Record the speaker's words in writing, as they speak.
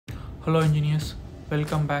Hello engineers,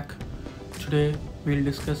 welcome back. Today we'll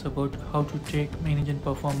discuss about how to check main engine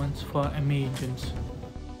performance for ME engines.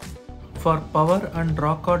 For power and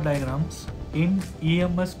rock cord diagrams in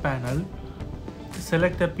EMS panel,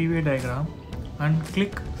 select the PV diagram and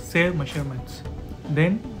click Save Measurements.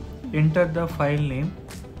 Then enter the file name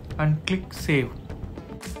and click Save.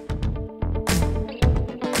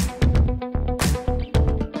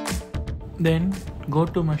 Then go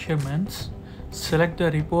to Measurements, select the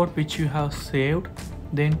report which you have saved,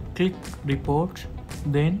 then click Report,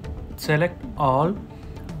 then select All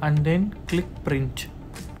and then click Print.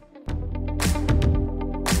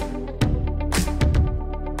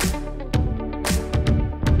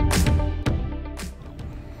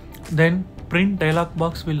 Then Print dialog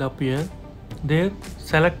box will appear. There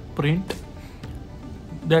select Print.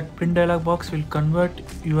 That print dialog box will convert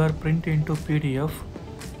your print into PDF.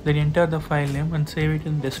 Then enter the file name and save it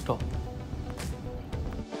in desktop.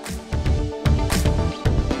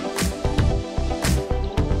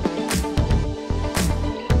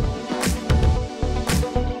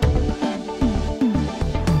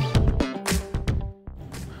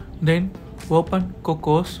 Then open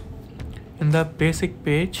Cocos. In the basic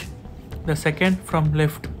page, the second from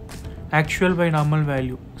left, actual by normal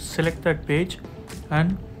value. Select that page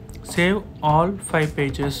and save all 5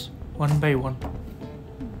 pages one by one.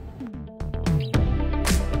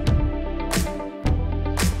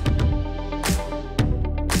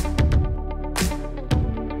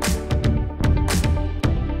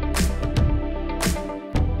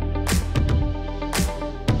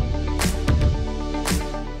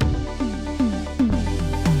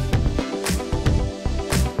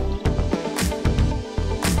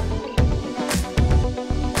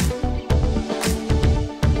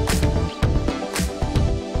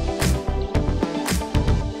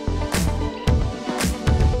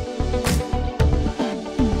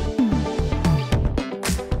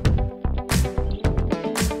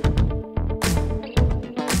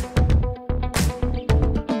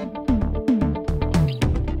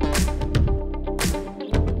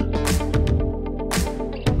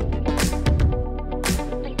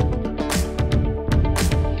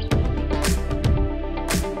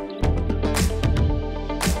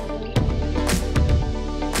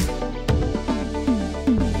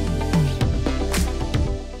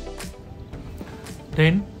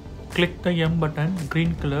 Then click the M button,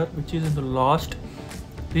 green color, which is in the last.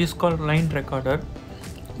 This is called line recorder.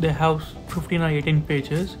 They have 15 or 18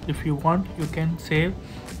 pages. If you want, you can save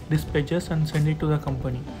these pages and send it to the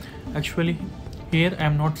company. Actually, here I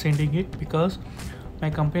am not sending it because my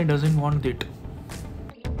company doesn't want it.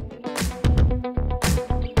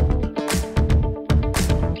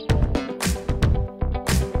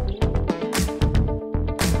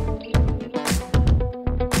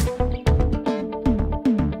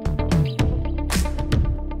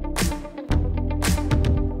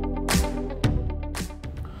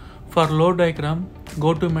 For load diagram,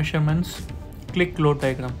 go to Measurements, click Load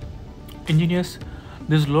Diagram. Engineers,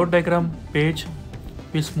 this load diagram page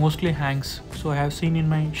is mostly hangs. So I have seen in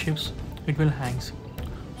my ships it will hangs.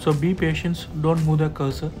 So be patient, don't move the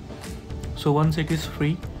cursor. So once it is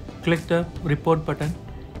free, click the report button,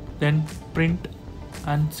 then print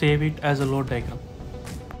and save it as a load diagram.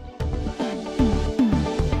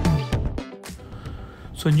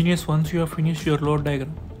 So engineers, once you have finished your load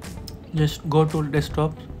diagram, just go to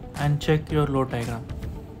desktop and check your load diagram.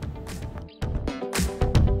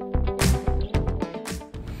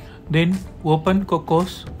 Then open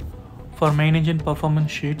Cocos for main engine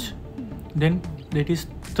performance sheets. Then that is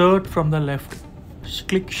third from the left.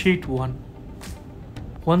 Click sheet 1.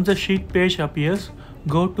 Once the sheet page appears,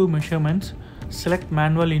 go to Measurements, select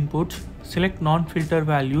Manual Inputs, select Non-Filter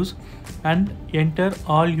Values and enter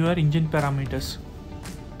all your engine parameters.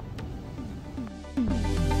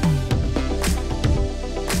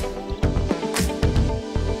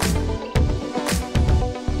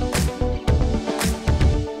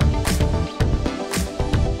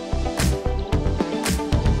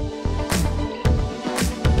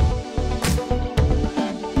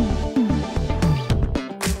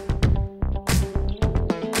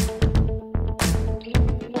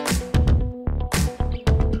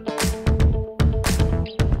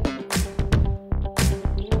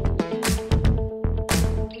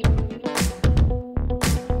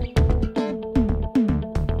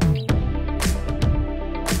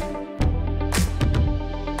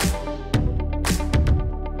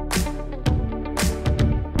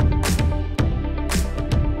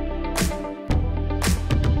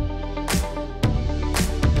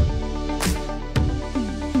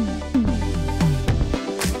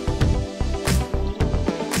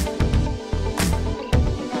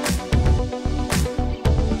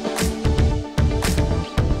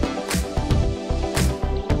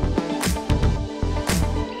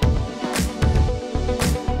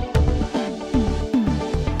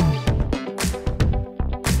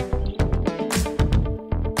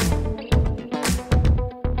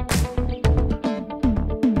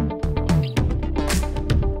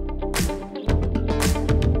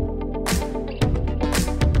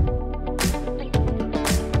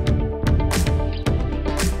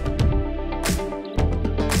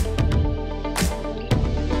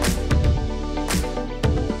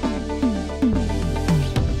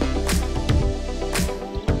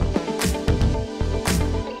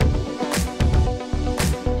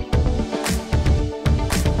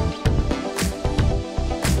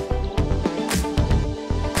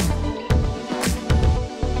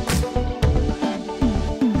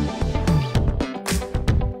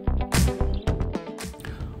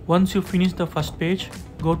 Once you finish the first page,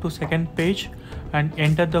 go to second page and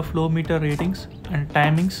enter the flow meter ratings and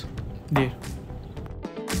timings there.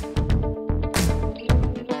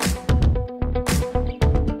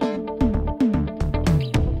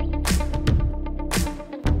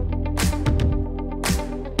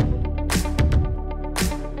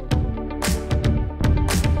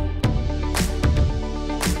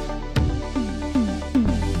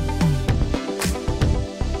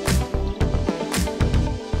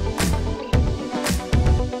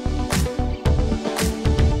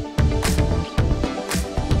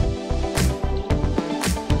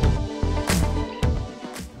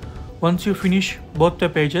 Once you finish both the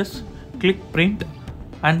pages, click print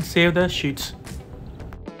and save the sheets.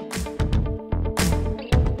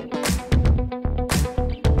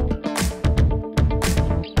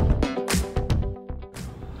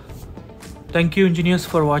 Thank you engineers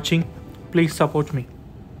for watching. Please support me.